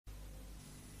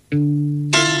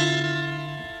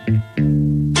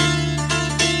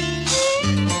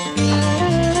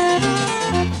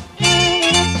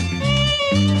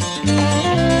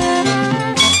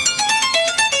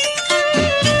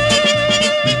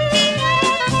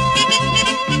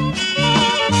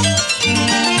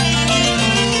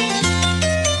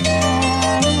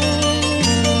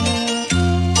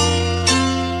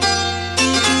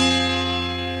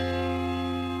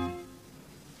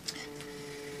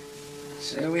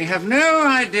Have no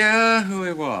idea who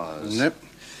he was. Nope.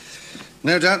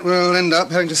 No doubt we'll end up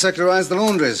having to secularise the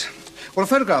laundries. Or a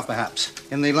photograph, perhaps,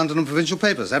 in the London and provincial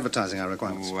papers, advertising our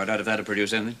requirements. Oh, I doubt if that'll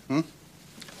produce anything. Oh,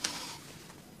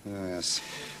 yes.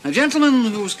 A gentleman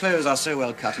whose clothes are so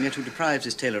well cut and yet who deprives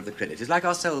his tailor of the credit is like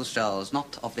ourselves, Charles,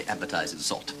 not of the advertising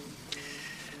sort.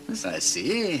 This, I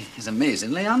see, is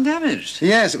amazingly undamaged.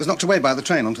 Yes, it was knocked away by the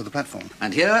train onto the platform.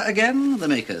 And here, again, the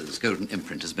maker's golden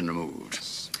imprint has been removed.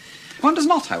 One does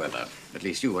not, however, at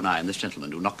least you and I and this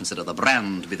gentleman, do not consider the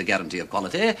brand to be the guarantee of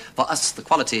quality. For us, the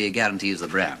quality guarantees the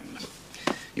brand.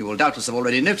 You will doubtless have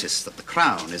already noticed that the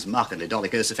crown is markedly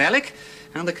dolichocephalic,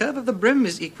 and the curve of the brim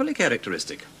is equally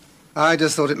characteristic. I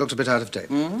just thought it looked a bit out of date.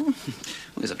 Well,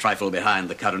 it's a trifle behind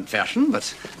the current fashion,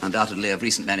 but undoubtedly of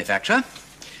recent manufacture.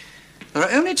 There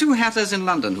are only two hatters in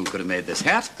London who could have made this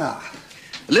hat.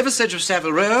 Liversedge of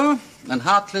Savile Row and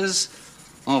Hartley's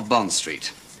of Bond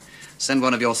Street. Send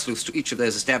one of your sleuths to each of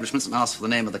those establishments and ask for the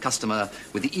name of the customer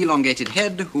with the elongated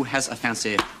head who has a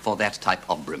fancy for that type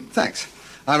of brim. Thanks.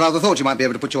 I rather thought you might be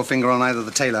able to put your finger on either the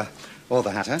tailor or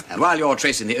the hatter. And while you're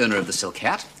tracing the owner of the silk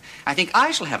hat, I think I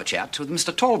shall have a chat with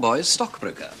Mr. Tallboy's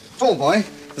stockbroker. Tallboy?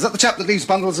 Is that the chap that leaves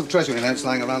bundles of treasury notes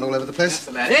lying around all over the place? That's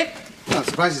the laddie. Well, I'm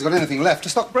surprised he's got anything left to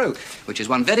stock broke. Which is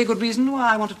one very good reason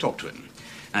why I want to talk to him.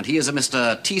 And he is a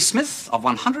Mr. T. Smith of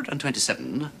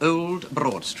 127 Old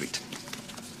Broad Street.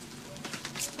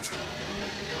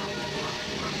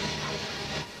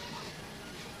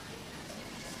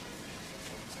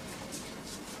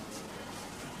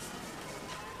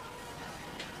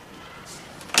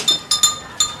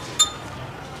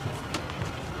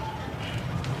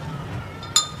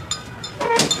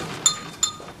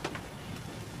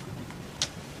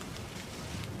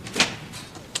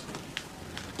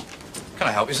 Can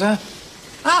I help you, sir?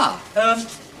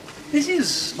 This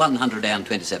is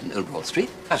 127 Old Broad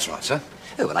Street. That's right, sir.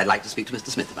 Oh, well, I'd like to speak to Mr.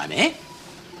 Smith, if I may.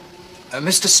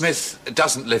 Mr. Smith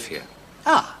doesn't live here.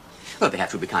 Well,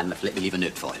 perhaps you'd be kind enough to let me leave a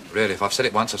note for him. Really, if I've said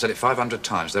it once, I've said it 500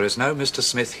 times. There is no Mr.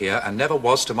 Smith here and never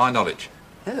was to my knowledge.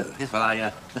 Oh, yes, well,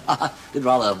 I did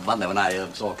rather wonder when I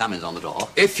saw Cummins on the door.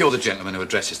 If you're the gentleman who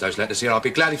addresses those letters here, I'll be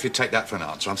glad if you'd take that for an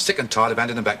answer. I'm sick and tired of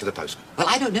handing them back to the postman. Well,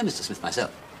 I don't know Mr. Smith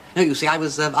myself. No, you see, I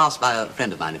was asked by a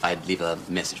friend of mine if I'd leave a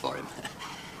message for him.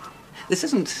 This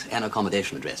isn't an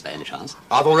accommodation address by any chance.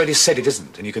 I've already said it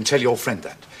isn't, and you can tell your friend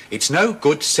that. It's no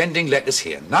good sending letters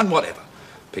here, none whatever.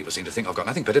 People seem to think I've got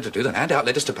nothing better to do than hand out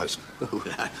letters to postmen.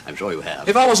 Oh, I'm sure you have.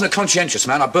 If I wasn't a conscientious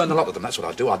man, I'd burn a lot of them. That's what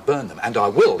I'd do. I'd burn them. And I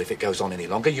will if it goes on any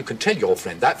longer. You can tell your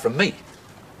friend that from me.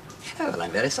 Oh, well,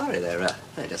 I'm very sorry. There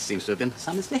just seems to have been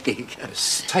some mistake. A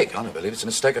mistake? I don't believe it's a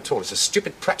mistake at all. It's a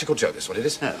stupid practical joke, that's what it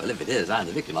is. Oh, well, if it is, I'm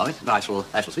the victim of it. But I shall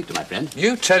speak to my friend.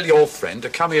 You tell your friend to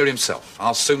come here himself.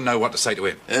 I'll soon know what to say to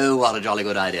him. Oh, what a jolly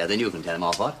good idea. Then you can tell him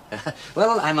off what.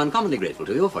 Well, I'm uncommonly grateful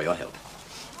to you for your help.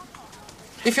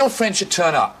 If your friend should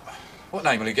turn up, what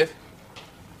name will you give?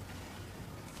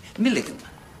 Milligan.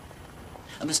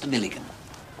 Mr. Milligan.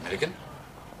 Milligan?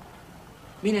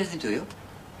 Mean anything to you?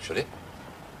 Should it?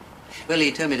 Well,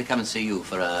 he told me to come and see you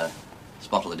for a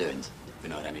spot of the doings, if you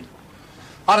know what I mean.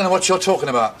 I don't know what you're talking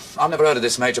about. I've never heard of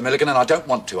this, Major Milligan, and I don't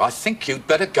want to. I think you'd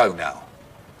better go now.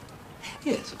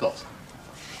 Yes, of course.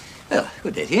 Well,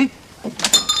 good day to you.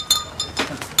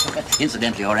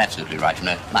 Incidentally, you're absolutely right.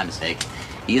 No, my mistake.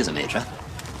 He is a major.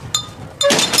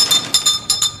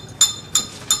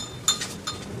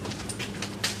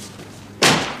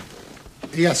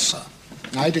 Yes, sir.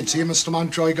 I did see Mr.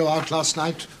 Mountjoy go out last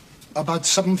night about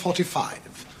 7:45,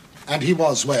 and he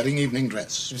was wearing evening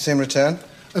dress. Did you see him return?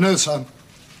 No, sir.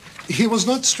 He was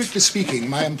not, strictly speaking,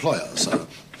 my employer, sir.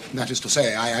 That is to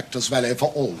say, I act as valet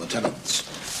for all the tenants.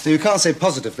 So you can't say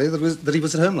positively that he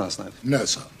was at home last night? No,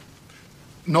 sir.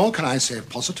 Nor can I say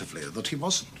positively that he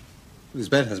wasn't. His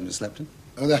bed hasn't been slept in.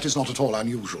 That is not at all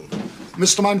unusual.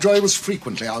 Mr. Mountjoy was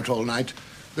frequently out all night,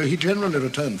 though he generally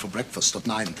returned for breakfast at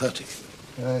 9:30.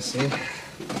 I see.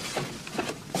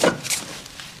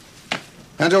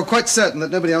 And you're quite certain that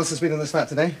nobody else has been in this flat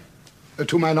today?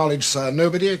 To my knowledge, sir,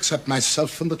 nobody except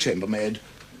myself and the chambermaid.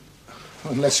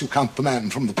 Unless you count the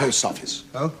man from the post office.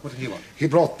 Oh, what did he want? He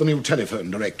brought the new telephone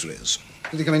directories.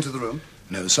 Did he come into the room?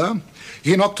 No, sir.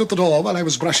 He knocked at the door while I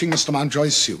was brushing Mr.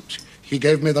 Mountjoy's suit. He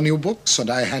gave me the new books, and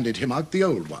I handed him out the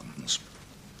old ones.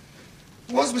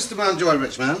 Was Mr. Mountjoy a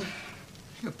rich man?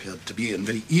 He appeared to be in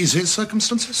very easy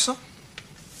circumstances, sir.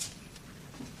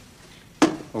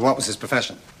 Well, what was his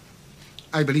profession?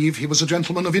 I believe he was a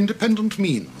gentleman of independent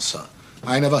means, sir.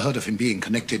 I never heard of him being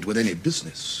connected with any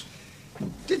business.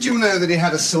 Did you know that he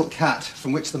had a silk hat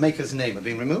from which the maker's name had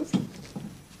been removed?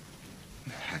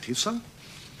 Had he, sir?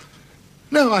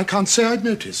 No, I can't say I'd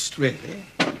noticed. Really?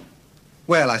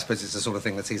 Well, I suppose it's the sort of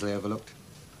thing that's easily overlooked.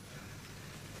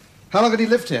 How long had he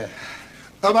lived here?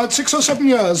 About 6 or 7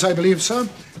 years, I believe, sir.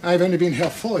 I've only been here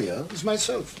 4 years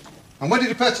myself. And when did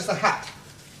he purchase the hat?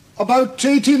 About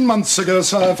 18 months ago,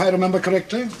 sir, if I remember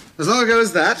correctly. As long ago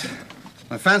as that?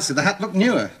 I fancy the hat looked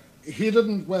newer. He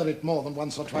didn't wear it more than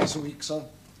once or twice a week, sir.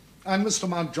 And Mr.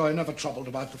 Mountjoy never troubled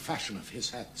about the fashion of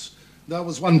his hats. There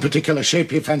was one particular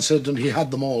shape he fancied, and he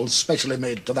had them all specially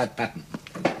made to that pattern.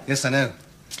 Yes, I know.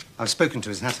 I've spoken to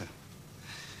his hatter.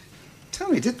 Tell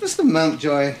me, did Mr.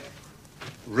 Mountjoy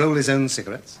roll his own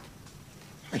cigarettes?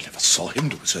 I never saw him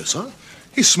do so, sir.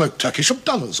 He smoked Turkish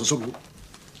Abdullahs as a rule.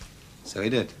 So he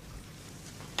did.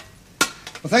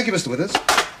 Well, thank you, Mr. Withers.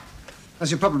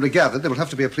 As you probably gathered, there will have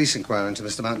to be a police inquiry into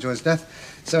Mr. Mountjoy's death.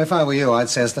 So if I were you, I'd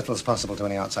say as little as possible to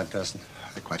any outside person.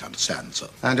 I quite understand, sir.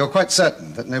 And you're quite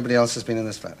certain that nobody else has been in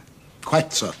this flat?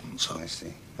 Quite certain, sir. I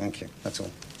see. Thank you. That's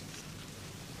all.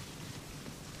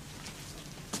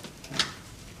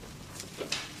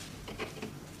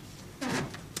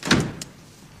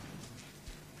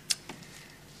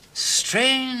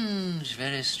 Strange,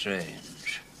 very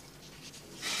strange.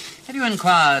 Have you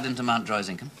inquired into Mountjoy's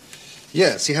income?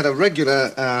 Yes, he had a regular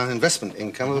investment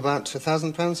income of about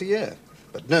 £1,000 a year,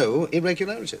 but no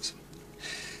irregularities.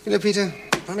 You know, Peter,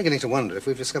 I'm beginning to wonder if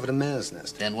we've discovered a mare's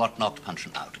nest. Then what knocked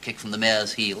Puncheon out? A kick from the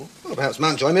mare's heel? Well, perhaps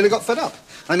Mountjoy merely got fed up.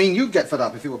 I mean, you'd get fed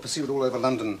up if you were pursued all over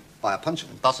London by a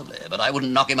Puncheon. Possibly, but I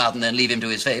wouldn't knock him out and then leave him to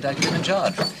his fate. I'd keep him in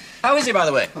charge. How is he, by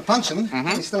the way? Well, Puncheon?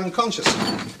 He's still unconscious.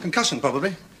 Concussion,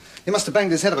 probably. He must have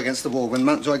banged his head up against the wall when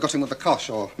Mountjoy got him with the cosh,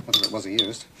 or whatever it was he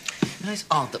used. You know, it's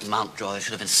odd that Mountjoy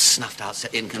should have been snuffed out so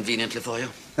inconveniently for you.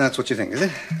 That's what you think, is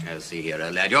it? Oh, see here,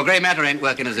 old lad, your grey matter ain't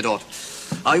working as it ought.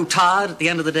 Are you tired at the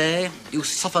end of the day? You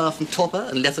suffer from torpor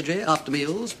and lethargy after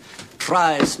meals?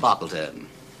 Try Sparkletone.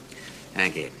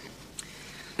 Thank you.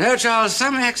 No, Charles,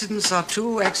 some accidents are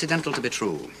too accidental to be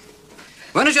true.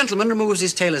 When a gentleman removes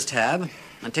his tailor's tab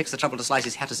and takes the trouble to slice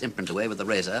his hatter's imprint away with the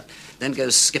razor, then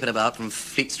goes skipping about from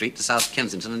Fleet Street to South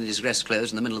Kensington in his dress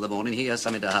clothes in the middle of the morning, he has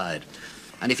something to hide.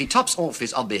 And if he tops off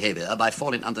his odd behaviour by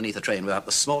falling underneath a train without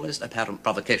the smallest apparent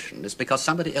provocation, it's because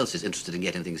somebody else is interested in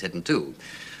getting things hidden too.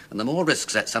 And the more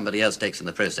risks that somebody else takes in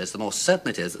the process, the more certain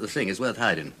it is that the thing is worth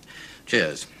hiding.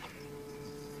 Cheers.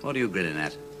 What are you grinning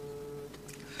at?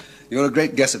 You're a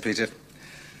great guesser, Peter.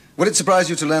 Would it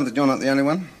surprise you to learn that you're not the only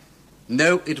one?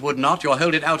 No, it would not. You're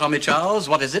holding out on me, Charles.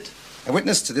 What is it? A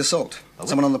witness to the assault.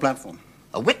 Someone on the platform.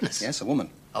 A witness? Yes, a woman.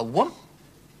 A woman?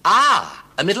 Ah,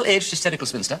 a middle-aged hysterical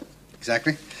spinster.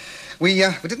 Exactly. We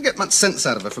didn't get much sense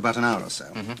out of her for about an hour or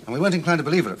so. And we weren't inclined to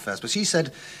believe her at first, but she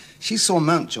said she saw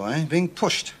Mountjoy being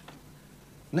pushed.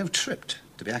 No, tripped,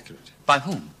 to be accurate. By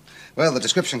whom? Well, the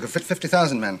description could fit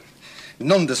 50,000 men.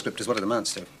 Nondescript is what it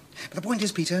amounts to. But the point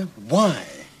is, Peter, why?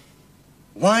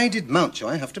 Why did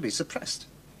Mountjoy have to be suppressed?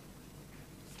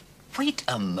 Wait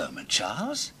a moment,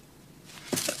 Charles.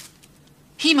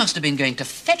 He must have been going to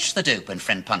fetch the dope when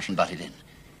friend Puncheon butted in.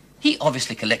 He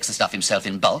obviously collects the stuff himself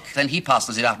in bulk, then he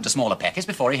passes it out into smaller packets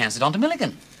before he hands it on to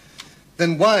Milligan.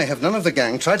 Then why have none of the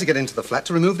gang tried to get into the flat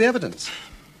to remove the evidence?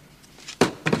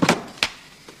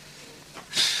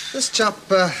 This chap,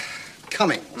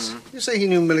 Cummings, you say he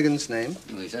knew Milligan's name?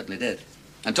 Well, he certainly did.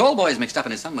 And Tallboy's mixed up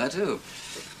in it somewhere, too.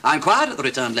 I inquired at the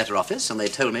returned letter office, and they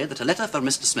told me that a letter from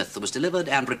Mr. Smith was delivered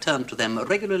and returned to them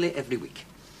regularly every week.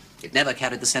 It never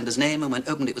carried the sender's name, and when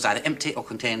opened it was either empty or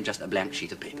contained just a blank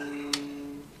sheet of paper.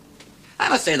 I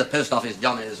must say the post office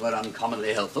Johnnies were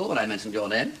uncommonly helpful when I mentioned your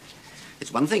name.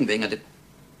 It's one thing being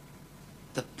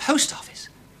the post office?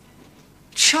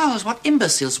 Charles, what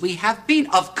imbeciles we have been.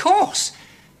 Of course!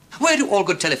 Where do all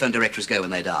good telephone directories go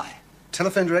when they die?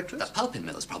 Telephone directories? The pulping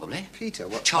mills, probably. Peter,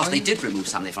 what... Charles, they did remove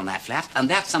something from that flat, and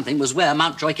that something was where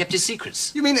Mountjoy kept his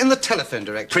secrets. You mean in the telephone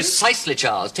directory? Precisely,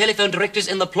 Charles. Telephone directories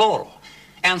in the plural.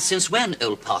 And since when,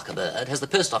 old Parker Bird, has the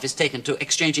post office taken to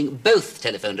exchanging both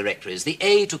telephone directories, the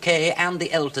A to K and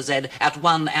the L to Z, at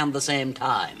one and the same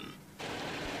time?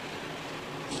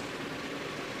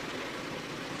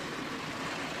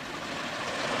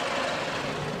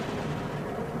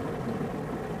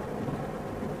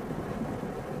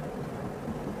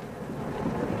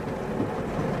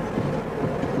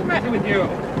 What's the matter with you?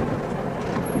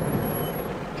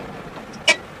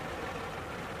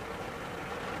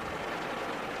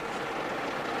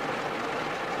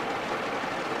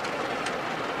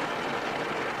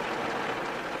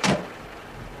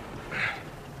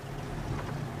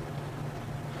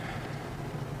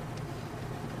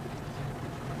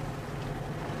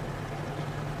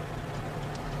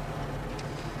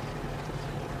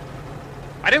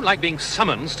 don't like being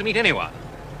summoned to meet anyone.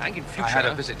 I think in future... I had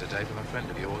a visit today from a friend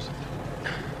of yours.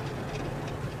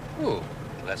 Who? Well,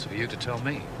 that's for you to tell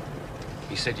me.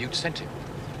 He said you'd sent him.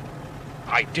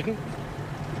 I didn't.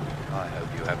 I hope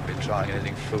you haven't been trying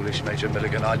anything foolish, Major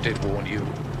Milligan. I did warn you.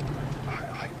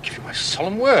 I give you my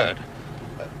solemn word.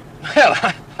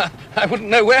 Well, I wouldn't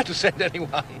know where to send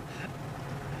anyone.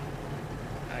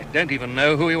 I don't even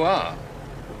know who you are.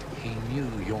 He knew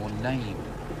your name.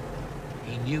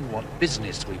 He knew what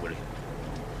business we were in.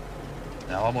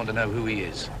 Now, I want to know who he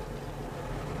is.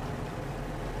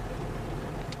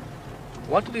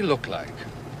 What did he look like?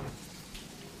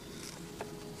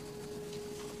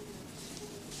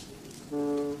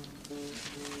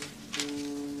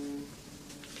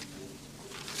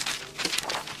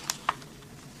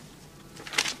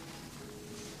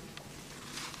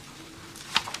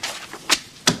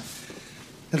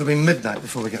 It'll be midnight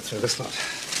before we get through this lot.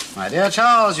 My dear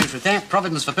Charles, you should thank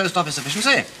Providence for post office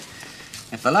efficiency.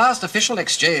 If the last official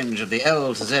exchange of the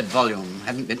L to Z volume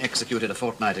hadn't been executed a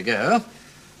fortnight ago,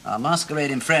 our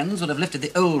masquerading friends would have lifted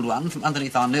the old one from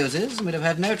underneath our noses and we'd have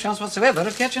had no chance whatsoever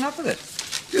of catching up with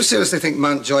it. Do you seriously think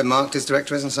Mountjoy marked his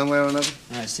directories in some way or another?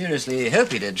 I seriously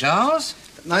hope he did, Charles.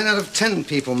 9 out of 10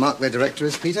 people mark their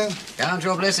directories, Peter. Count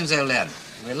your blessings, old lad.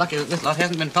 We're lucky that this lot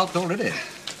hasn't been pulped already.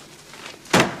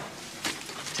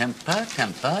 Temper,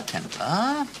 temper,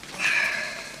 temper.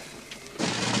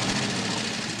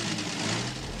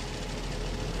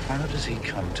 How does he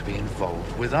come to be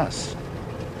involved with us?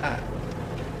 I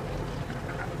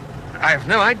have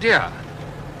no idea.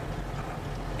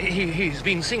 He's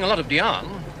been seeing a lot of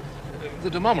Diane, the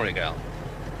de Montgomery girl.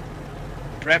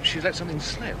 Perhaps she's let something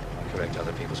slip. I correct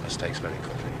other people's mistakes very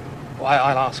quickly. Well,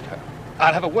 I'll ask her.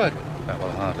 I'll have a word with her. That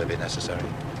will hardly be necessary.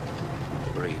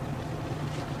 Agreed.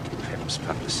 Famous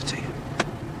publicity.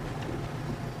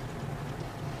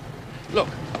 Look.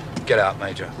 Get out,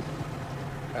 Major.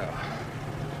 Oh.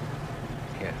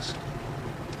 Yes.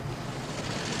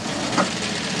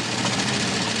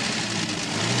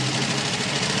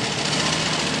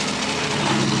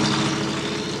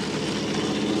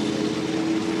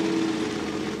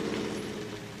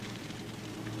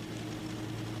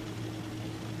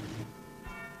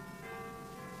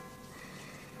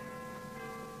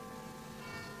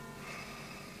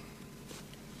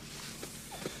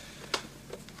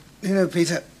 You know,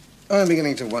 Peter, I'm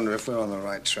beginning to wonder if we're on the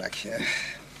right track here.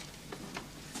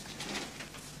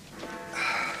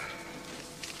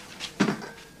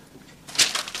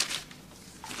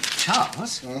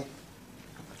 Charles? Hmm?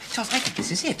 Charles, I think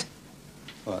this is it.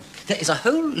 What? There is a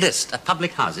whole list of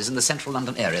public houses in the central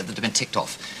London area that have been ticked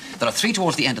off. There are 3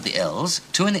 towards the end of the L's,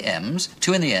 2 in the M's,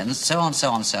 2 in the N's, so on,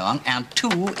 so on, so on, and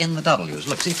 2 in the W's.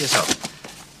 Look, see for yourself.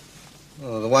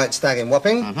 Oh, the White Stag in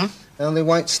Wapping, and the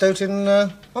White Stoat in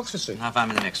Oxford Street. I'll find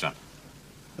me the next one.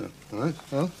 Oh, all right,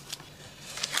 well,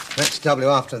 next W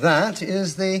after that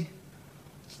is the...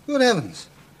 Good heavens.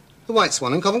 The White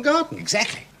Swan in Covent Garden.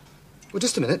 Exactly. Well,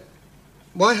 just a minute.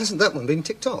 Why hasn't that one been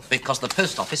ticked off? Because the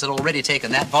post office had already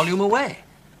taken that volume away.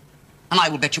 And I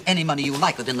will bet you any money you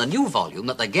like that in the new volume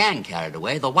that the gang carried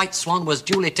away, the White Swan was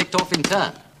duly ticked off in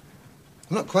turn.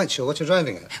 I'm not quite sure what you're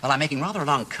driving at. Well, I'm making rather a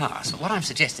long cast, but what I'm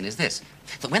suggesting is this,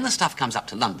 that when the stuff comes up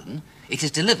to London, it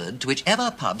is delivered to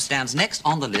whichever pub stands next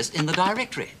on the list in the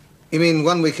directory. You mean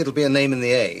 1 week it'll be a name in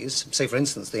the A's, say, for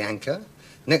instance, the Anchor.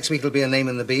 Next week it'll be a name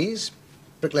in the B's,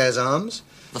 Bricklayer's Arms.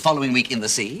 The following week in the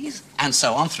C's, and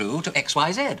so on through to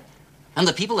XYZ. And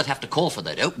the people that have to call for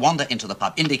their dope wander into the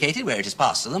pub indicated where it is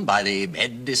passed to them by the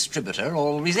head distributor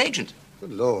or his agent.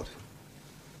 Good Lord.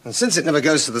 And since it never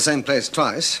goes to the same place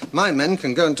twice, my men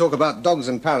can go and talk about dogs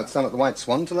and parrots down at the White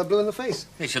Swan till they're blue in the face.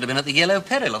 They should have been at the Yellow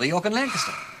Peril or the York and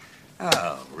Lancaster.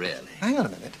 Oh, really? Hang on a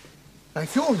minute. Now,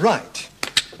 if you're right,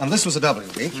 and this was a W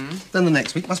week, then the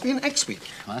next week must be an X week.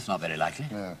 Well, that's not very likely.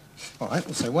 No. All right,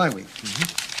 we'll say Y week.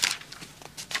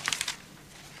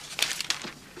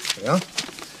 There we are.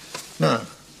 Now,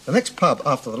 the next pub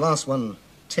after the last one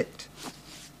ticked.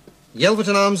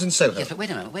 Yelverton Arms in Soho. Yes, but wait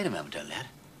a moment, old lad.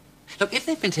 Look, if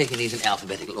they've been taking these in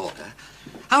alphabetical order,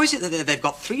 how is it that they've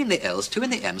got 3 in the L's, 2 in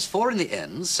the M's, 4 in the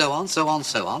N's, so on, so on,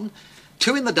 so on,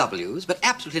 2 in the W's, but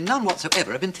absolutely none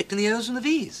whatsoever have been ticked in the O's and the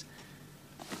V's?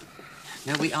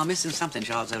 No, we are missing something,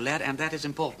 Charles, old lad, and that is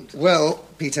important. Well,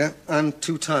 Peter, I'm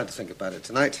too tired to think about it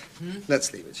tonight.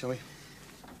 Let's leave it, shall we?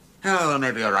 Oh, well,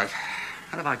 maybe you're right.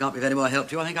 And if I can't be of any more help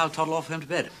to you, I think I'll toddle off home to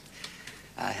bed.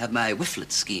 I have my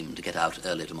whifflet scheme to get out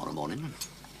early tomorrow morning.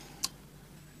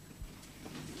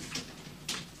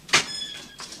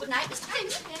 Good night, Mr. Pym.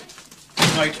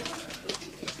 Good night.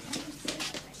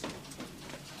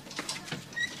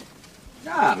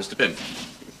 Ah, Mr. Pym.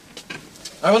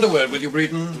 I want a word with you,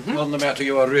 Breeden, on the matter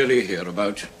you are really here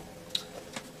about.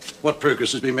 What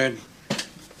progress has been made?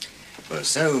 Well,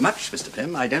 so much, Mr.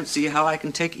 Pym, I don't see how I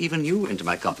can take even you into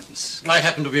my confidence. I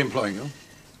happen to be employing you.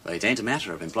 Well, it ain't a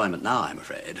matter of employment now, I'm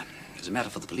afraid. It's a matter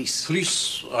for the police.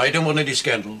 Police? I don't want any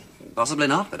scandal. Possibly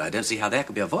not, but I don't see how that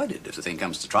could be avoided if the thing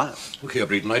comes to trial. Look here,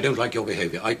 Breeden, I don't like your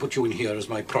behavior. I put you in here as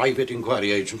my private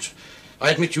inquiry agent. I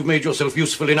admit you've made yourself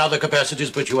useful in other capacities,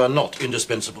 but you are not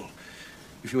indispensable.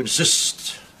 If you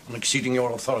insist on exceeding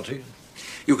your authority...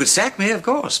 You could sack me, of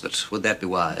course, but would that be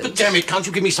wise? But damn it, can't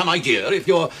you give me some idea if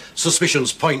your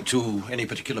suspicions point to any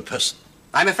particular person?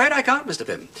 I'm afraid I can't, Mr.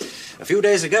 Pym. A few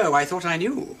days ago, I thought I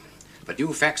knew. But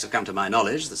new facts have come to my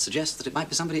knowledge that suggest that it might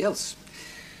be somebody else.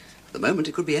 At the moment,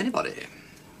 it could be anybody.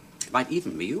 It might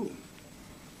even be you.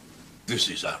 This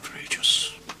is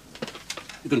outrageous.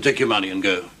 You can take your money and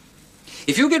go.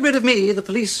 If you get rid of me, the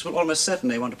police will almost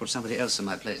certainly want to put somebody else in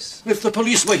my place. If the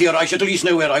police were here, I should at least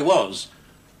know where I was.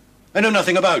 I know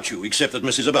nothing about you, except that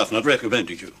Mrs. Arbuthnot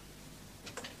recommended you.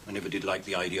 I never did like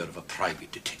the idea of a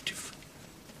private detective.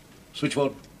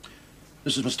 Switchboard,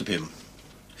 this is Mr. Pym.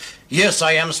 Yes,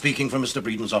 I am speaking from Mr.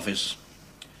 Breeden's office.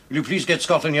 Will you please get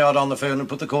Scotland Yard on the phone and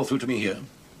put the call through to me here?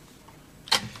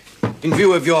 In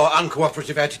view of your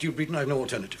uncooperative attitude, Breeden, I have no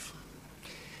alternative.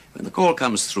 When the call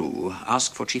comes through,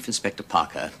 ask for Chief Inspector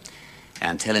Parker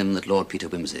and tell him that Lord Peter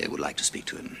Wimsey would like to speak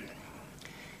to him.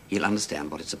 He'll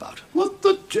understand what it's about. What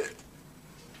the...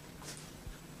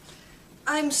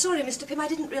 I'm sorry, Mr. Pym. I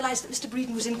didn't realize that Mr.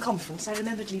 Breeden was in conference. I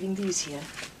remembered leaving these here.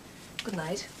 Good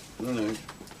night. Good night.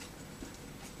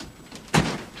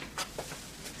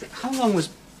 How long was...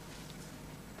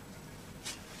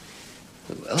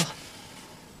 Well,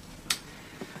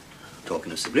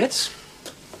 talking of cigarettes,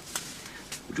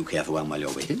 would you care for one while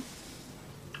you're waiting?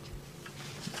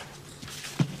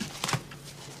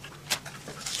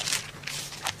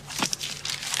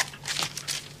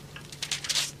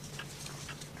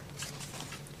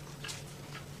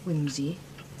 Wimsey,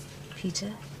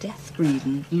 Peter, Death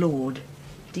Breeden, Lord,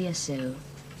 DSO,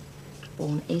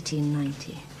 born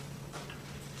 1890.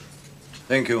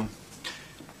 Thank you.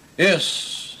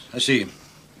 Yes, I see.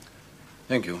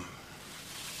 Thank you.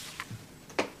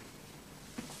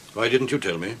 Why didn't you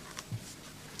tell me?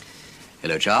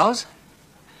 Hello, Charles.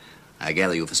 I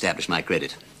gather you've established my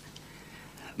credit.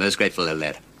 Most grateful, old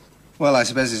lad. Well, I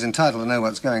suppose he's entitled to know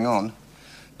what's going on.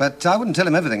 But I wouldn't tell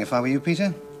him everything if I were you,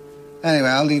 Peter. Anyway,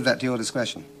 I'll leave that to your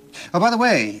discretion. Oh, by the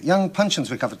way, young Punchin's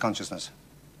recovered consciousness.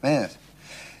 Yes.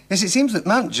 Yes, it seems that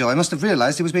Mountjoy must have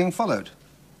realized he was being followed.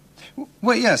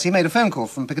 Well, yes, he made a phone call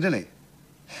from Piccadilly.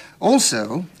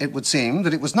 Also, it would seem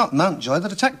that it was not Mountjoy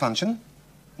that attacked Punchin.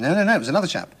 No, it was another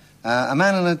chap. A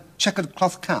man in a checkered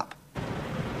cloth cap.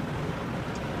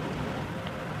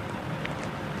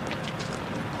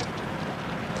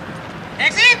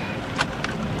 Taxi!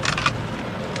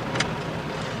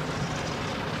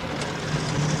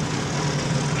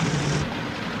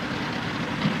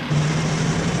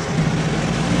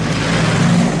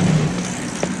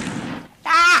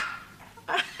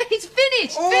 It's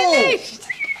finished! Finished!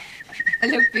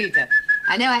 Look, Peter,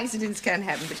 I know accidents can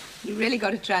happen, but you really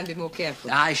got to try and be more careful.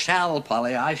 I shall,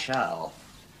 Polly, I shall.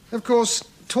 Of course,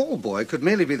 Tall Boy could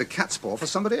merely be the cat's paw for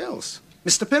somebody else.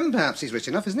 Mr. Pym, perhaps. He's rich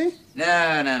enough, isn't he?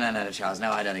 No, Charles.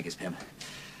 No, I don't think it's Pym.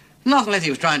 Not unless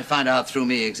he was trying to find out through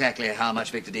me exactly how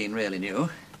much Victor Dean really knew.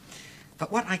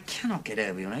 But what I cannot get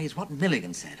over, you know, is what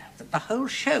Milligan said. That the whole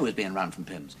show is being run from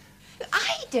Pym's.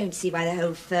 I don't see why the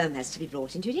whole firm has to be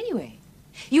brought into it anyway.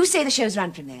 You say the show's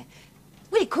run from there.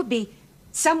 Well, it could be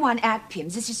someone at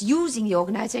Pym's is just using the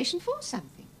organisation for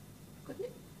something, couldn't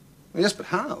it? Well, yes, but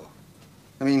how?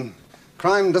 I mean,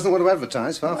 crime doesn't want to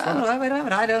advertise, far from it. Well, wait a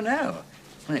minute, I don't know.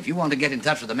 Well, if you want to get in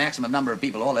touch with the maximum number of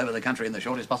people all over the country in the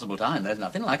shortest possible time, there's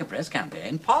nothing like a press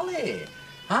campaign. Polly,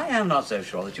 I am not so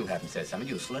sure that you haven't said something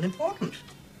useful and important.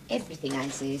 Everything I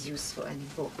say is useful and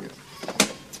important.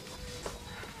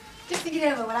 Just think it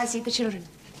over while I see the children.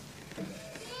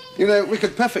 You know, we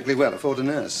could perfectly well afford a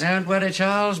nurse. Don't worry,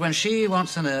 Charles. When she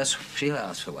wants a nurse, she'll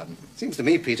ask for one. Seems to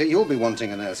me, Peter, you'll be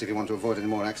wanting a nurse if you want to avoid any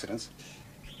more accidents.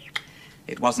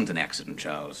 It wasn't an accident,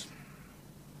 Charles.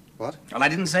 What? Well, I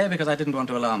didn't say because I didn't want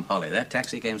to alarm Polly. That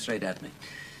taxi came straight at me.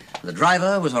 The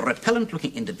driver was a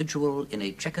repellent-looking individual in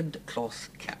a checkered cloth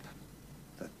cap.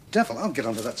 The devil, I'll get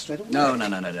onto that straight away. No.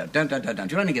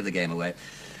 Don't. You'll only give the game away.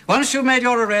 Once you've made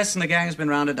your arrest and the gang's been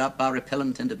rounded up, our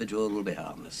repellent individual will be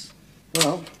harmless.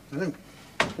 Well, I don't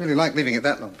really like leaving it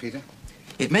that long, Peter.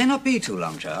 It may not be too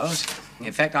long, Charles.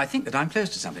 In fact, I think that I'm close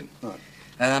to something.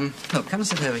 Right. Look, come and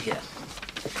sit over here.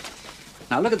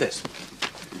 Now, look at this.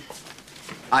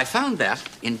 I found that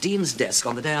in Dean's desk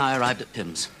on the day I arrived at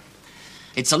Pym's.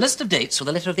 It's a list of dates with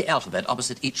a letter of the alphabet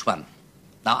opposite each one.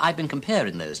 Now, I've been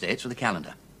comparing those dates with the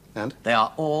calendar. And? They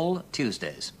are all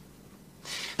Tuesdays.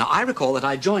 Now, I recall that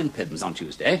I joined Pimm's on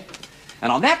Tuesday,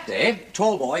 and on that day,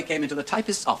 Tallboy came into the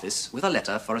typist's office with a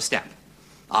letter for a stamp.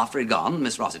 After he'd gone,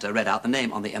 Miss Rossiter read out the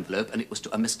name on the envelope, and it was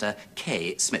to a Mr.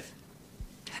 K. Smith.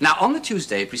 Now, on the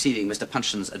Tuesday preceding Mr.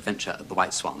 Punchin's adventure at the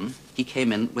White Swan, he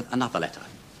came in with another letter.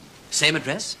 Same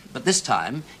address, but this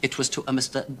time it was to a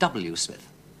Mr. W. Smith.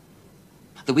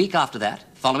 The week after that,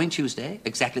 following Tuesday,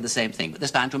 exactly the same thing, but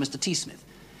this time to a Mr. T. Smith.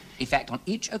 In fact, on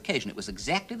each occasion, it was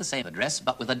exactly the same address,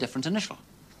 but with a different initial.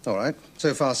 All right.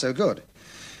 So far, so good.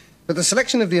 But the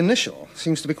selection of the initial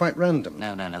seems to be quite random.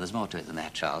 No, there's more to it than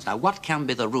that, Charles. Now, what can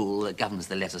be the rule that governs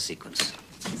the letter sequence?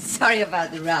 Sorry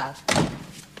about the row.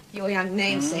 Your young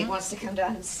namesake wants to come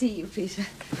down and see you, Peter.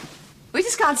 We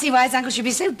just can't see why his uncle should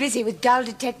be so busy with dull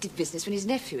detective business when his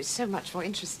nephew is so much more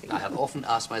interesting. I have often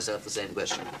asked myself the same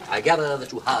question. I gather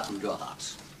that you hardened your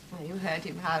hearts. Well, you heard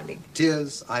him howling.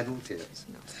 Tears, idle tears.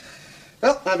 No.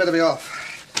 Well, I'd better be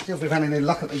off. See if we've had any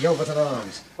luck at the Yelverton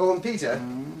Arms. Oh, and Peter,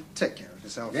 take care of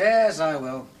yourself. Yes, I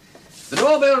will. The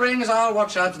doorbell rings, I'll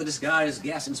watch out for the disguised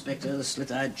gas inspector, the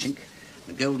slit-eyed chink,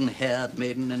 the golden-haired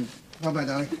maiden, and... Bye-bye,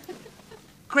 darling.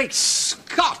 Great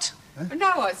Scott! Huh?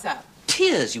 Now what's up?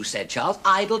 Tears, you said, Charles.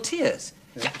 Idle tears.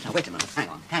 Yeah, now, wait a minute.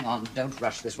 Hang on. Don't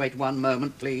rush this. Wait one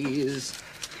moment, please.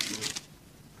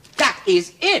 That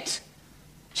is it!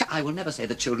 I will never say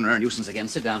that children are a nuisance again.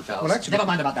 Sit down, Charles. Well, actually... Never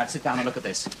mind about that. Sit down and look at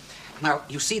this. Now,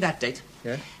 you see that date?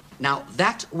 Yeah. Now,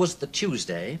 that was the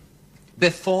Tuesday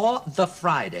before the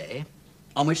Friday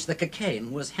on which the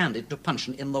cocaine was handed to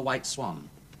Punchin in the White Swan.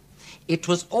 It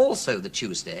was also the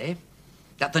Tuesday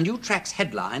that the new track's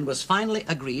headline was finally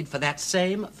agreed for that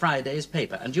same Friday's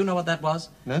paper. And do you know what that was?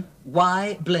 No.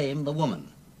 Why blame the woman?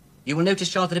 You will notice,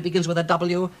 Charles, that it begins with a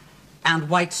W, and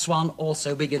White Swan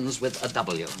also begins with a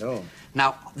W. No.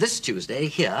 Now, this Tuesday,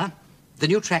 here, the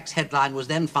new track's headline was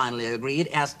then finally agreed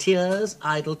as Tears,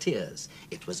 Idle Tears.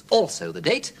 It was also the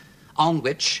date on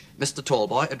which Mr.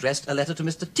 Tallboy addressed a letter to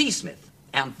Mr. T. Smith.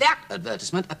 And that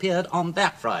advertisement appeared on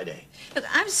that Friday. Look,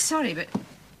 I'm sorry, but...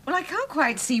 Well, I can't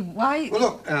quite see why... Well,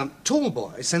 look,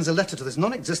 Tallboy sends a letter to this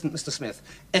non-existent Mr. Smith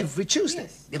every Tuesday.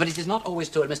 Yes. Yeah, but it is not always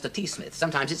to a Mr. T. Smith.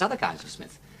 Sometimes it's other kinds of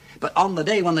Smith. But on the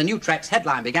day when the new track's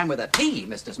headline began with a T,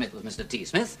 Mr. Smith was Mr. T.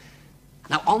 Smith.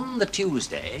 Now, on the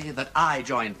Tuesday that I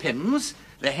joined Pimm's,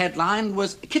 the headline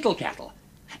was Kittle Cattle.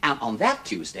 And on that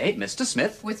Tuesday, Mr.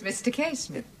 Smith... With Mr. K.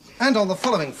 Smith. And on the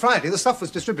following Friday, the stuff was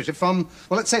distributed from,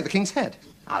 well, let's say, the King's Head.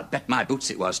 I'll bet my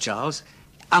boots it was, Charles.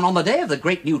 And on the day of the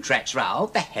great new tracks row,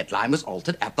 the headline was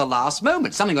altered at the last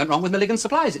moment. Something went wrong with Milligan's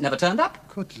supplies. It never turned up.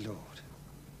 Good Lord.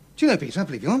 Do you know, Peter, I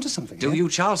believe you're onto something. Do you,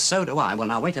 Charles? So do I. Well,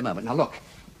 now, wait a moment. Now, look.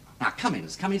 Now,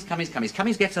 Cummings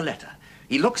gets a letter.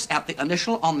 He looks at the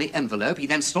initial on the envelope. He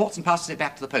then sorts and passes it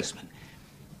back to the postman.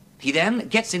 He then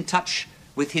gets in touch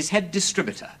with his head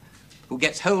distributor, who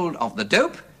gets hold of the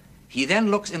dope. He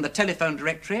then looks in the telephone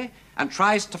directory and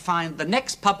tries to find the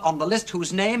next pub on the list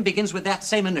whose name begins with that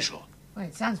same initial. Well,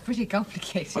 it sounds pretty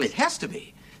complicated. Well, it has to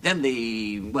be. Then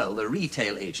the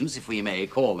retail agents, if we may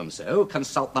call them so,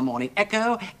 consult the Morning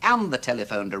Echo and the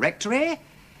telephone directory,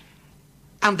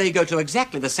 and they go to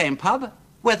exactly the same pub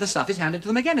where the stuff is handed to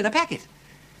them again in a packet.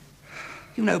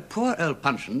 You know, poor old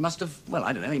Punchin must have, well,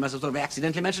 I don't know, he must have sort of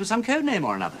accidentally mentioned some code name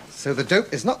or another. So the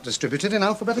dope is not distributed in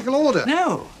alphabetical order?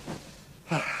 No.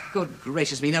 Well, good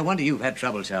gracious me, no wonder you've had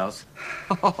trouble, Charles.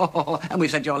 And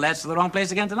we've sent your lads to the wrong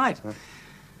place again tonight.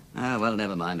 Ah, well,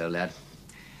 never mind, old lad.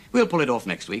 We'll pull it off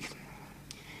next week.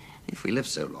 If we live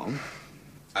so long.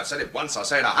 I've said it once, I'll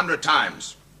say it 100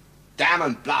 times. Damn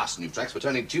and blast new tracks for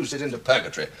turning Tuesdays into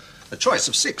purgatory. A choice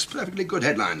of 6 perfectly good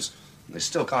headlines. They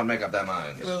still can't make up their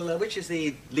minds. Well, which is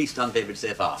the least unfavoured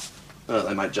so far? Well,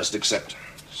 they might just accept.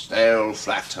 Stale,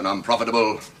 flat, and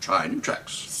unprofitable. Try new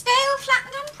tracks. Stale, flat,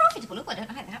 and unprofitable. Oh, I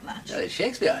don't like that much. Well, it's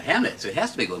Shakespeare, Hamlet, so it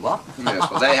has to be good, what? Yes,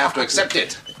 well, they have to accept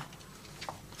it.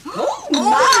 Oh,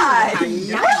 my!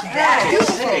 You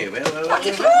say,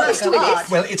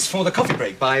 Well, it's for the coffee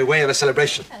break by way of a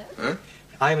celebration. Huh?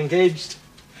 I'm engaged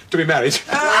to be married.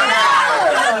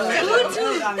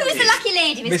 Who's the lucky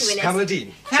lady, Mr. Miss Willis? Pamela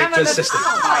Dean, Victor's sister.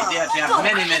 My dear chap,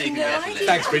 many congratulations.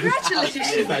 Thanks, Breeden.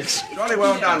 Congratulations. Thanks. Jolly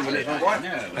well done, Willis, my boy.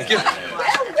 Thank you.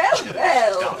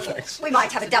 Well. We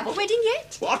might have a double wedding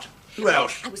yet. What? Who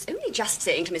else? I was only just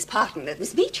saying to Miss Parton that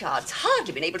Miss Beechard's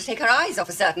hardly been able to take her eyes off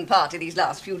a certain party these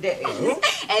last few days.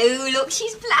 Oh, look,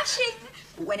 she's blushing.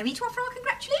 When are we to offer our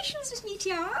congratulations, Miss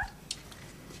Beechard?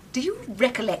 Do you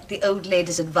recollect the old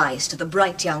lady's advice to the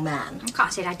bright young man? I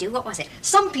can't say I do. What was it?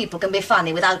 Some people can be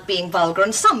funny without being vulgar,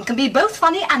 and some can be both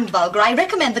funny and vulgar. I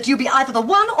recommend that you be either the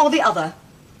one or the other.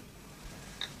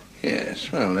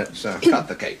 Yes, well, let's cut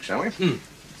the cake, shall we?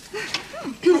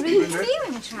 I really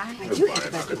feel a try. I do hate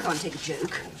about you can't take a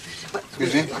joke.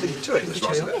 Excuse me? Two in this,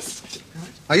 wasn't Yes.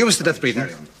 Are you Mr. Death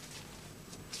Breeden?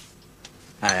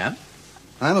 I am.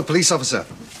 I'm a police officer.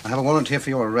 I have a warrant here for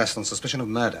your arrest on suspicion of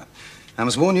murder. I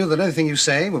must warn you that anything you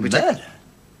say will be taken... Murder?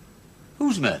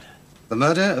 Whose murder? The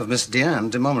murder of Miss Deanne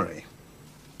de Montgomery.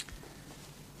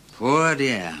 Poor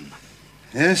Deanne.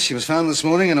 Yes, she was found this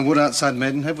morning in a wood outside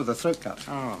Maidenhead with her throat cut.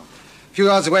 Oh. A few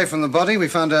yards away from the body, we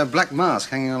found a black mask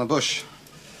hanging on a bush.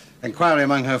 Inquiry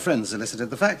among her friends elicited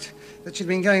the fact that she'd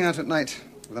been going out at night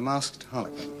with a masked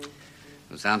harlequin. It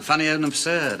would sound funny and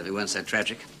absurd if it weren't so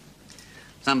tragic.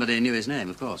 Somebody knew his name,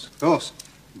 of course. Of course.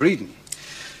 Breeden.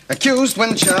 Accused,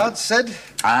 when charged, said...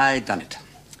 I done it.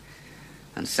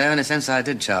 And so, in a sense, I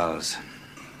did, Charles.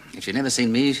 If she'd never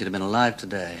seen me, she'd have been alive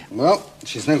today. Well,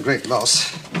 she's no great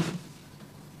loss.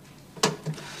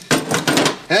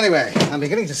 Anyway, I'm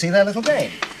beginning to see their little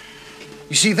game.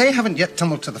 You see, they haven't yet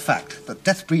tumbled to the fact that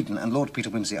Death Breeden and Lord Peter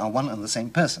Wimsey are one and the same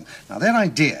person. Now, their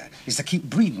idea is to keep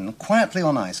Breeden quietly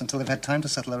on ice until they've had time to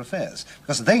settle their affairs,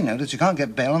 because they know that you can't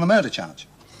get bail on the murder charge.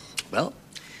 Well,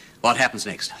 what happens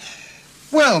next?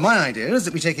 Well, my idea is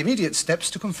that we take immediate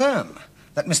steps to confirm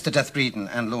that Mr. Death Breeden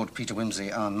and Lord Peter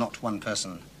Wimsey are not one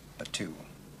person, but two.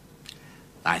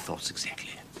 I thought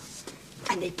exactly.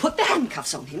 And they put the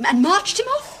handcuffs on him and marched him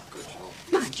off.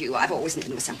 Mind you, I've always known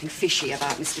there was something fishy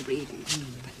about Mr. Breeden.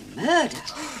 But murder?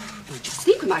 Oh, just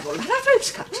think, we might all have had our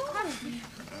throats cut.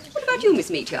 What about you, Miss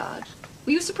Meachard?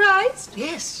 Were you surprised?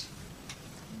 Yes.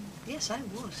 Yes, I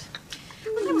was.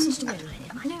 Well, I wasn't aware of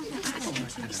him. I know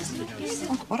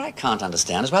that. What I can't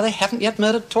understand is why they haven't yet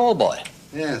murdered Tallboy.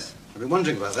 Yes, I've been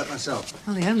wondering about that myself.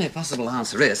 Well, the only possible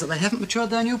answer is that they haven't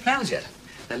matured their new plans yet.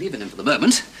 They're leaving him for the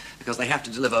moment because they have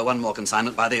to deliver one more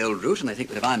consignment by the old route, and they think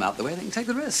that if I'm out the way, they can take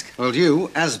the risk. Well, you,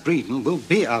 as Breeden, will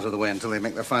be out of the way until they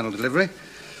make their final delivery.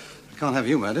 I can't have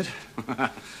you murdered.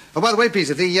 Oh, by the way,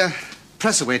 Peter, the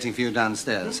press are waiting for you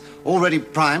downstairs, already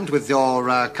primed with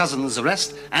your cousin's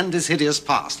arrest and his hideous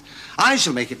past. I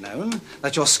shall make it known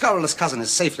that your scurrilous cousin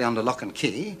is safely under lock and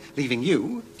key, leaving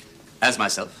you... As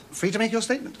myself. Free to make your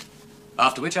statement.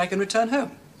 After which I can return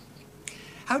home.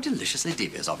 How deliciously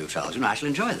devious of you, Charles. You know, I shall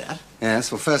enjoy that.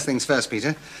 Yes, well, first things first,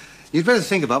 Peter. You'd better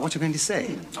think about what you're going to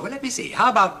say. Oh, well, let me see. How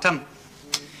about,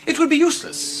 it would be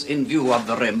useless, in view of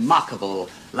the remarkable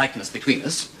likeness between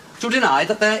us, to deny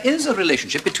that there is a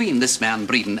relationship between this man,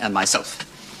 Breeden, and myself.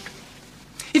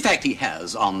 In fact, he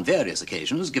has, on various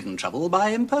occasions, given trouble by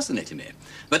impersonating me.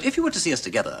 But if you were to see us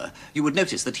together, you would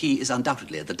notice that he is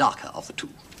undoubtedly the darker of the two.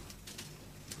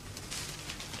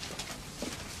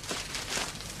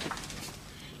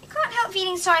 Can't help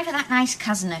feeling sorry for that nice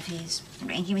cousin of his.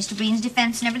 Arranging Mr. Breeden's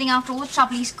defence and everything after all the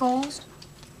trouble he's caused.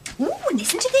 Ooh, and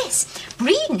listen to this.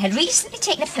 Breeden had recently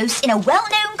taken a post in a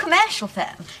well-known commercial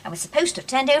firm and was supposed to have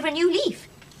turned over a new leaf.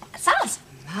 That's us.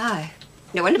 My.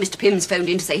 No wonder Mr. Pym's phoned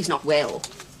in to say he's not well.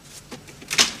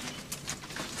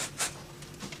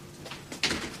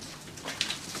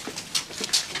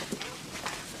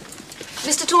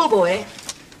 Mr. Tallboy.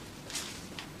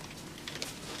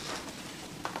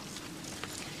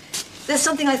 There's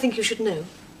something I think you should know.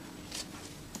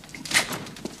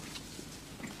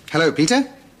 Hello, Peter?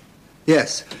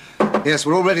 Yes. Yes,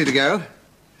 we're all ready to go.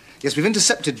 Yes, we've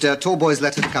intercepted Tallboy's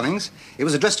letter to Cummings. It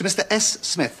was addressed to Mr. S.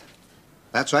 Smith.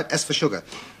 That's right, S for sugar.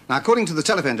 Now, according to the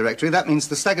telephone directory, that means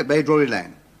the Staggart Bay, Drury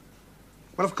Lane.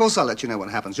 Well, of course I'll let you know what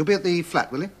happens. You'll be at the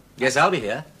flat, will you? Yes, I'll be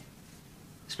here.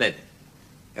 Splendid.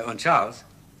 Oh, and Charles,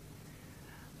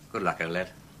 good luck, old lad.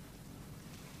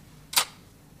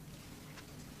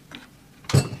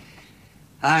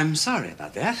 I'm sorry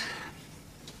about that.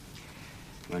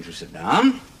 Won't you sit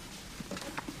down?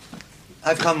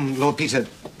 I've come, Lord Peter.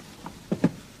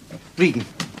 Breeden.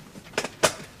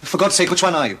 For God's sake, which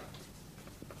one are you?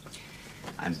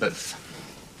 I'm both.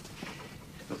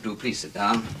 Look, do please sit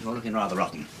down. You're looking rather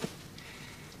rotten.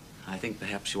 I think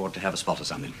perhaps you ought to have a spot or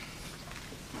something.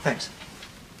 Thanks.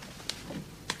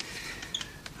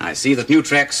 I see that New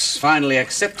Tracks finally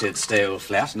accepted stale,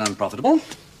 flat, and unprofitable.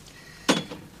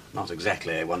 Not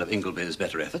exactly one of Ingleby's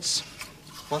better efforts.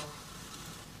 What?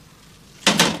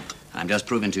 I'm just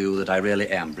proving to you that I really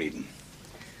am Breeden.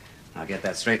 Now get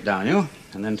that straight down you,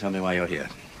 and then tell me why you're here.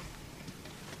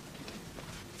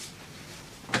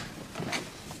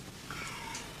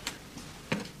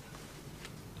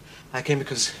 I came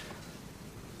because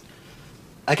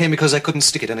I couldn't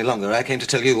stick it any longer. I came to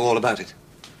tell you all about it.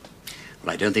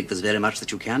 Well, I don't think there's very much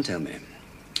that you can tell me.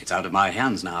 It's out of my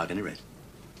hands now, at any rate.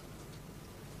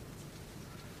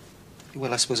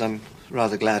 Well, I suppose I'm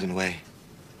rather glad in a way.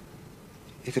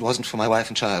 If it wasn't for my wife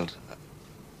and child,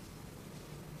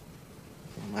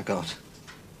 my God.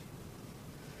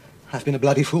 I've been a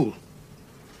bloody fool.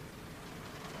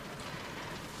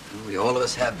 We all of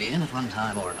us have been at one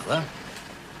time or another.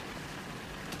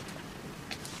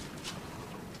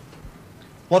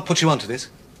 What put you onto this?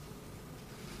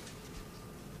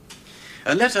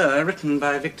 A letter written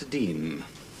by Victor Dean.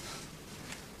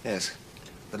 Yes.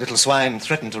 The little swine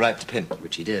threatened to write to Pym.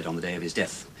 Which he did on the day of his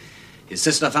death. His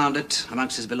sister found it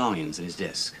amongst his belongings in his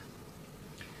desk.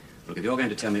 Look, if you're going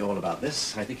to tell me all about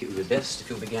this, I think it would be best if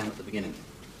you began at the beginning.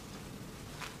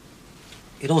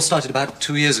 It all started about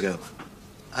 2 years ago.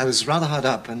 I was rather hard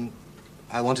up and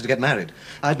I wanted to get married.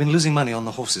 I'd been losing money on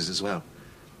the horses as well.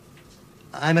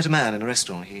 I met a man in a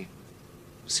restaurant. He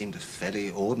seemed a fairly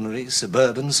ordinary,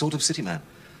 suburban sort of city man.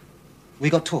 We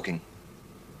got talking.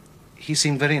 He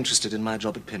seemed very interested in my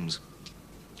job at Pym's.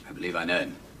 I believe I know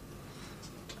him.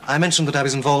 I mentioned that I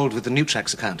was involved with the New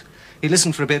Tracks account. He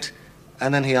listened for a bit,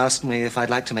 and then he asked me if I'd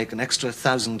like to make an extra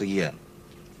 1,000 a year.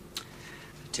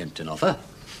 Tempting offer.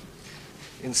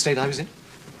 In the state I was in.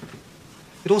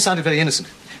 It all sounded very innocent.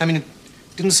 I mean, it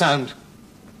didn't sound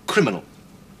criminal.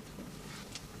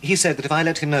 He said that if I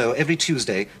let him know every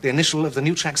Tuesday the initial of the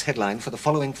New Tracks headline for the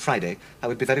following Friday, I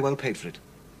would be very well paid for it.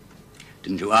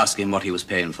 Didn't you ask him what he was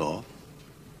paying for?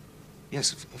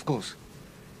 Yes, of course.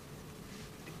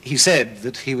 He said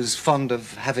that he was fond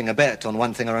of having a bet on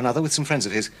one thing or another with some friends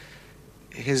of his.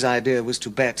 His idea was to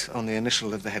bet on the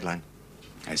initial of the headline.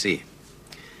 I see.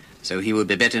 So he would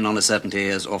be betting on a certainty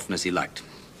as often as he liked.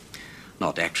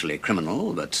 Not actually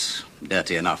criminal, but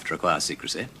dirty enough to require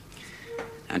secrecy.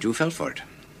 And you fell for it.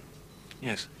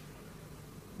 Yes.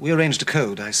 We arranged a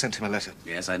code. I sent him a letter.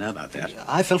 Yes, I know about that.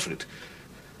 I fell for it.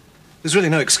 There's really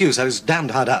no excuse. I was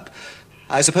damned hard up.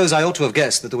 I suppose I ought to have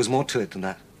guessed that there was more to it than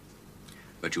that.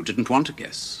 But you didn't want to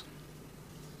guess.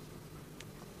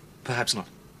 Perhaps not.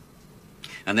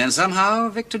 And then somehow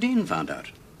Victor Dean found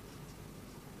out.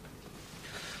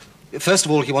 First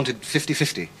of all, he wanted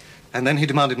 50-50, and then he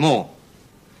demanded more.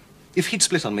 If he'd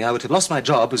split on me, I would have lost my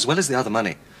job as well as the other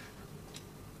money.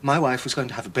 My wife was going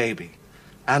to have a baby,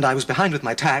 and I was behind with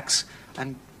my tax,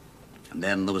 and... And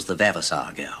then there was the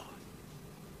Vavassar girl.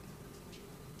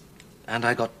 And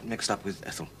I got mixed up with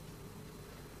Ethel.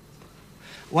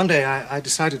 One day, I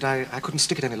decided I couldn't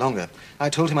stick it any longer. I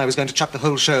told him I was going to chuck the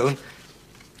whole show, and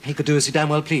he could do as he damn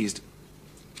well pleased.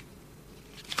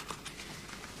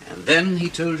 And then he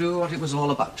told you what it was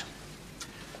all about.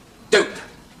 Dope.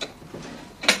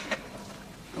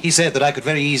 He said that I could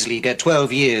very easily get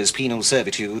 12 years penal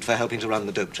servitude for helping to run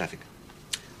the dope traffic.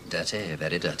 Dirty,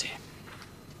 very dirty.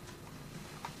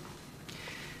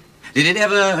 Did it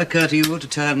ever occur to you to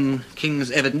turn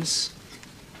King's evidence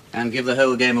and give the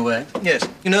whole game away? Yes.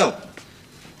 You know,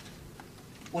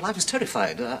 well, I was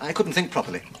terrified. I couldn't think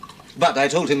properly. But I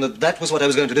told him that that was what I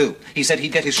was going to do. He said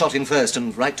he'd get his shot in first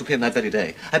and write to Pym that very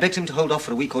day. I begged him to hold off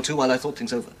for a week or two while I thought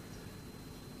things over.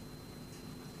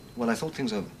 Well, I thought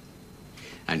things over.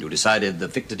 And you decided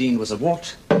that Victor Dean was a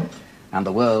wart and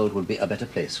the world would be a better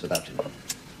place without him.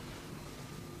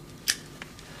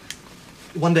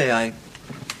 One day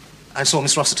I saw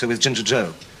Miss Rossiter with Ginger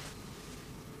Joe.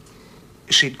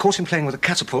 She'd caught him playing with a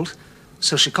catapult,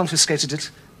 so she confiscated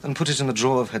it and put it in the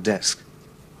drawer of her desk.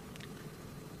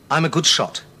 I'm a good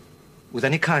shot with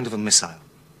any kind of a missile.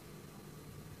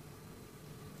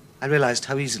 I realized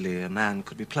how easily a man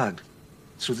could be plugged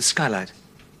through the skylight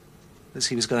as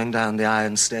he was going down the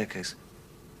iron staircase.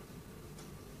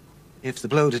 If the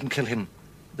blow didn't kill him,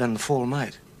 then the fall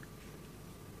might.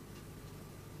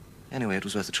 Anyway, it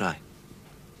was worth a try.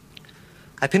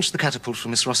 I pinched the catapult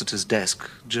from Miss Rossiter's desk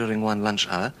during one lunch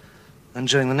hour, and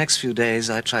during the next few days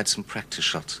I tried some practice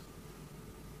shots.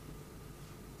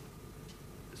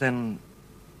 Then,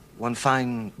 one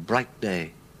fine, bright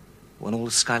day, when all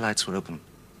the skylights were open,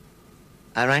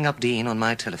 I rang up Dean on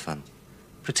my telephone,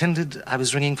 pretended I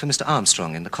was ringing for Mr.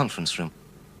 Armstrong in the conference room,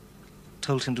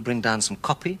 told him to bring down some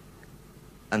copy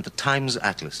and the Times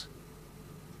Atlas.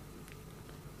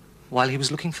 While he was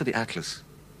looking for the atlas,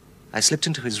 I slipped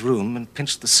into his room and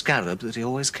pinched the scarab that he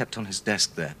always kept on his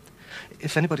desk there.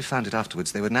 If anybody found it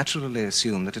afterwards, they would naturally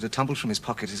assume that it had tumbled from his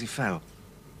pocket as he fell.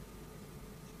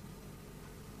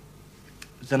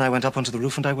 Then I went up onto the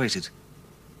roof and I waited.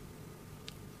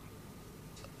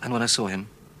 And when I saw him,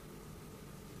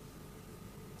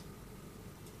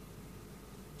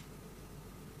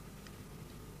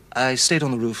 I stayed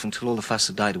on the roof until all the fuss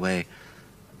had died away,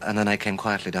 and then I came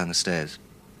quietly down the stairs.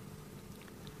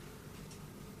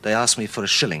 They asked me for a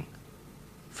shilling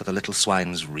for the little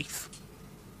swine's wreath.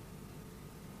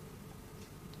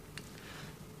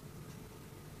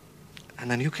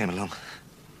 And then you came along.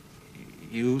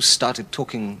 You started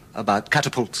talking about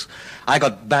catapults. I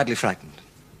got badly frightened.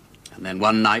 And then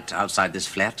one night, outside this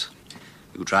flat,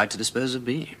 you tried to dispose of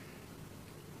me.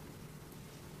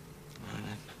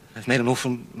 I've made an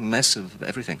awful mess of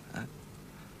everything.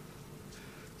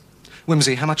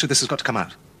 Wimsey, how much of this has got to come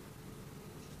out?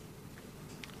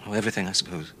 Oh, everything, I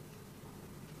suppose.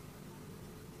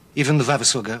 Even the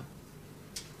Vavasour girl?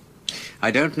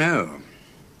 I don't know.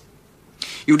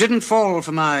 You didn't fall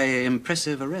for my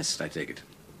impressive arrest, I take it.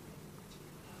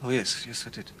 Oh, yes, I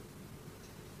did.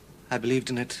 I believed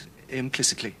in it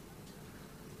implicitly.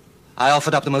 I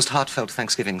offered up the most heartfelt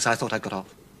thanksgivings. I thought I'd got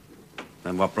off.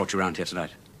 Then what brought you round here tonight?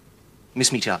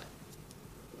 Miss Meatyard.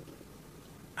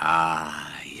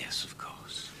 Ah, yes, of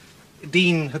course.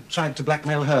 Dean had tried to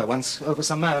blackmail her once over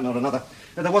some man or another.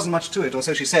 There wasn't much to it, or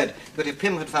so she said. But if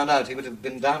Pym had found out, he would have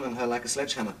been down on her like a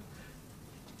sledgehammer.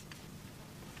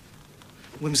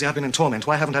 Wimsey, I've been in torment.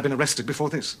 Why haven't I been arrested before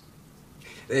this?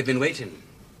 They've been waiting.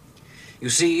 You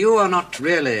see, you are not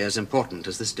really as important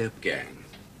as this dope gang.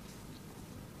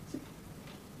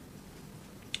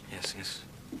 Yes.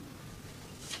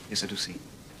 Yes, I do see.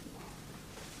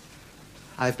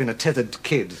 I've been a tethered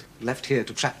kid, left here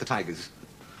to trap the tigers.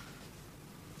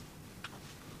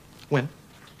 When?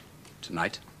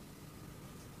 Tonight.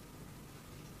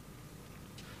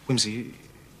 Wimsey,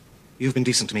 you've been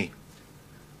decent to me.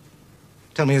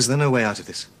 Tell me, is there no way out of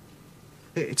this?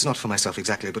 It's not for myself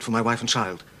exactly, but for my wife and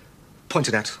child.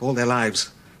 Pointed at all their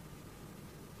lives.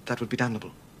 That would be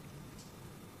damnable.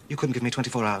 You couldn't give me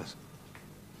 24 hours.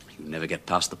 You never get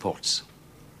past the ports.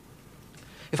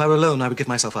 If I were alone, I would give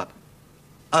myself up.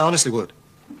 I honestly would.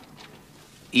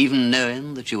 Even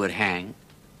knowing that you would hang?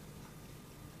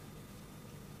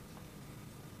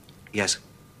 Yes.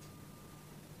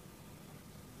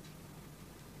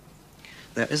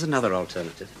 There is another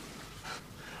alternative.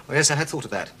 Oh, yes, I had thought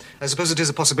of that. I suppose it is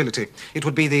a possibility. It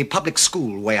would be the public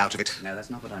school way out of it. No, that's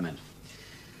not what I meant.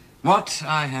 What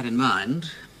I had in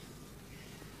mind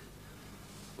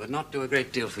would not do a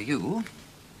great deal for you.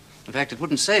 In fact, it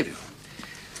wouldn't save you.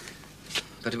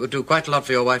 But it would do quite a lot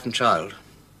for your wife and child.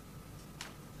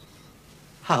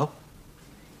 How?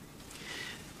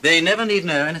 They never need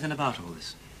know anything about all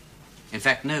this. In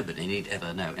fact, nobody need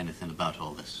ever know anything about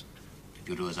all this, if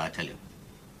you do as I tell you.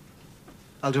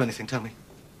 I'll do anything, tell me.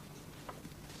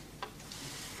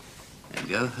 Then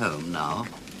go home now,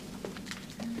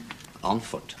 on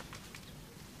foot.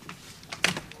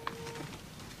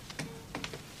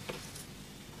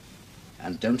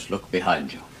 And don't look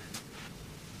behind you.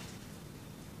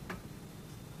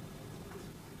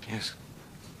 Yes.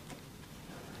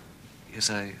 Yes,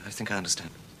 I think I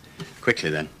understand. Quickly,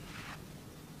 then.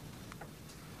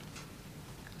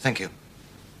 Thank you.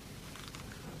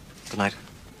 Good night.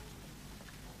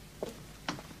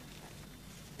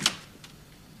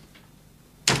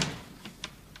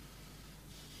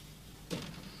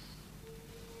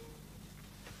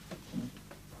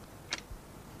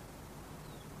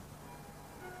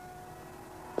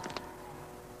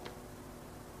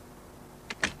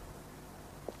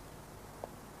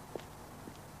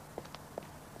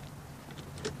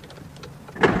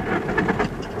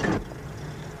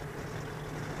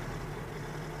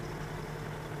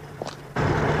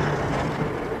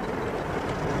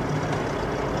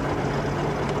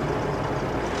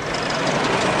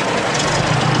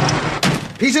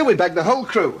 Peter, we bagged the whole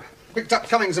crew. Picked up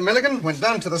Cummings and Milligan, went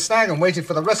down to the Stag and waited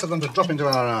for the rest of them to drop into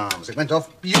our arms. It went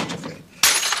off beautifully.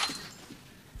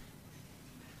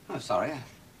 Oh, sorry.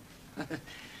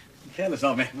 Careless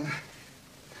of me.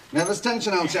 Nervous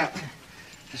tension, old chap.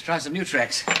 Let's try some new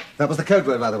tracks. That was the code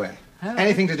word, by the way. Oh.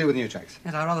 Anything to do with new tracks.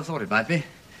 Yes, I rather thought it might be.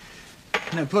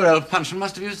 No, poor old Punchman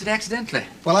must have used it accidentally.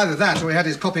 Well, either that or he had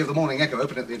his copy of the Morning Echo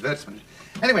open at the advertisement.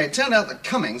 Anyway, it turned out that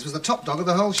Cummings was the top dog of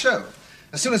the whole show.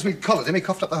 As soon as we'd collared him, he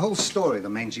coughed up the whole story, the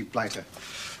mangy blighter.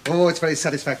 Oh, it's very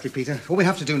satisfactory, Peter. All we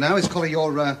have to do now is collar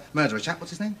your murderer chap.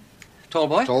 What's his name? Tall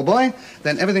boy? Tall boy.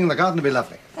 Then everything in the garden will be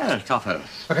lovely. Oh, tougho.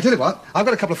 Look, I tell you what, I've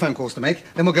got a couple of phone calls to make,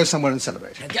 then we'll go somewhere and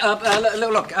celebrate.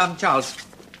 Look, Charles.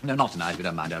 No, not tonight, if you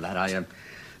don't mind all that.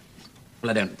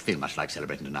 Well, I don't feel much like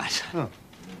celebrating tonight. Oh,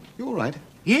 you all right?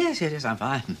 Yes, I'm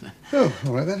fine. Oh,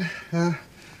 all right then.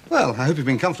 Well, I hope you've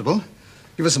been comfortable.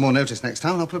 Give us some more notice next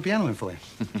time and I'll put a piano in for you.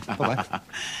 Bye-bye.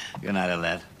 Good night, old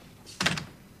lad.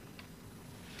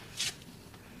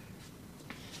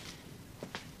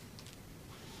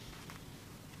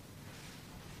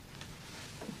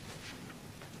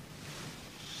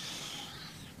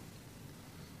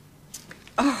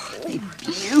 Oh, they're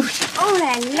beautiful. Oh,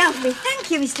 they're lovely. Thank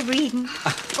you, Mr. Breeden.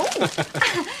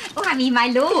 Oh, I mean, my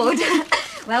lord.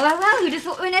 Well, who'd have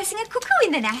thought we were nursing a cuckoo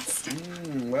in the nest?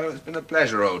 Well, it's been a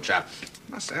pleasure, old chap.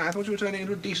 Must say, I thought you were turning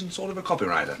into a decent sort of a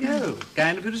copywriter. Oh,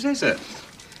 kind of you to say so.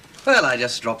 Well, I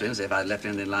just dropped in as if I'd left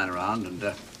anything lying around, and,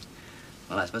 well,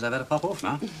 I suppose I better pop off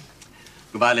now.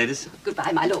 Goodbye, ladies.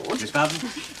 Goodbye, my lord. Miss Bowden.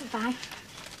 Goodbye.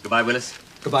 Goodbye, Willis.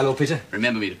 Goodbye, Lord Peter.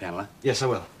 Remember me to Pamela. Yes, I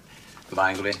will.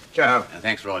 Goodbye, Ingleby. Ciao.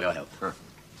 Thanks for all your help.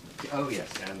 Oh,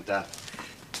 yes, and,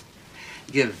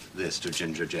 give this to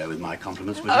Ginger Joe with my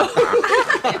compliments, will you?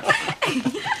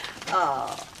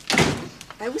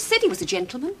 I always said he was a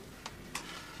gentleman.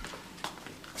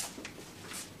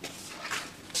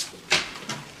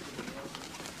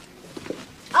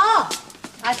 Ah,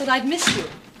 I thought I'd missed you.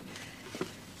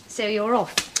 So you're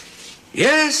off.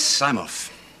 Yes, I'm off.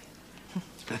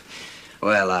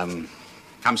 Well,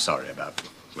 I'm sorry about,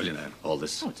 well, you know, all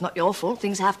this. Oh, it's not your fault.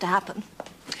 Things have to happen.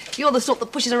 If you're the sort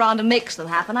that pushes around and makes them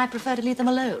happen, I prefer to leave them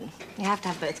alone. You have to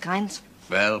have both kinds.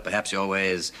 Well, perhaps your way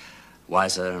is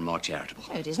wiser and more charitable.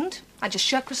 No, it isn't. I just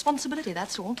shirk responsibility,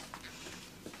 that's all.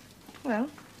 Well,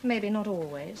 maybe not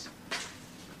always.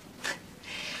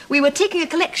 We were taking a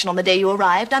collection on the day you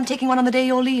arrived. I'm taking one on the day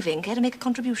you're leaving. Care to make a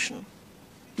contribution?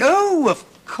 Oh, of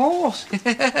course.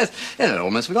 Yes, I'd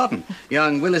almost forgotten.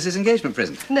 Young Willis's engagement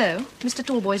present. No, Mr.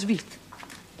 Tallboy's wreath.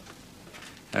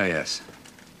 Oh, yes.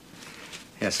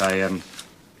 Yes, I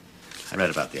read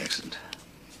about the accident.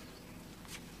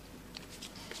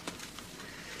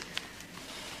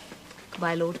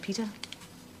 Goodbye, Lord Peter.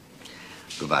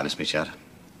 Goodbye, Miss Mitchard.